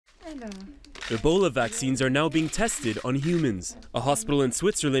Ebola vaccines are now being tested on humans. A hospital in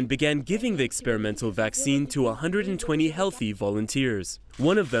Switzerland began giving the experimental vaccine to 120 healthy volunteers.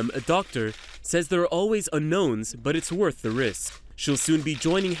 One of them, a doctor, says there are always unknowns, but it's worth the risk. She'll soon be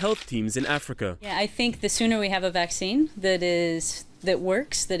joining health teams in Africa. Yeah, I think the sooner we have a vaccine that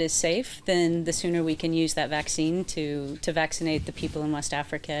works, that is safe, then the sooner we can use that vaccine to vaccinate the people in West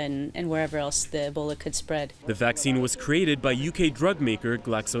Africa and wherever else the Ebola could spread. The vaccine was created by UK drug maker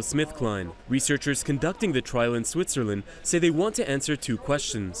GlaxoSmithKline. Researchers conducting the trial in Switzerland say they want to answer two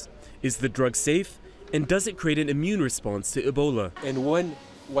questions. Is the drug safe? And does it create an immune response to Ebola? And when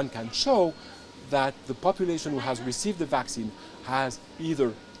one can show that the population who has received the vaccine has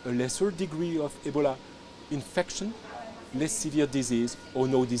either a lesser degree of Ebola infection, less severe disease, or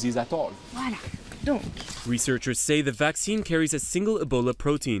no disease at all. Researchers say the vaccine carries a single Ebola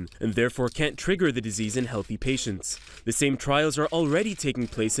protein and therefore can't trigger the disease in healthy patients. The same trials are already taking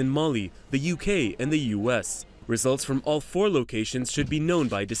place in Mali, the UK, and the US. Results from all 4 locations should be known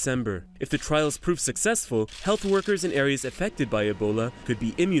by December. If the trials prove successful, health workers in areas affected by Ebola could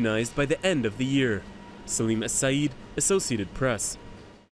be immunized by the end of the year. Salim As-Said, Associated Press.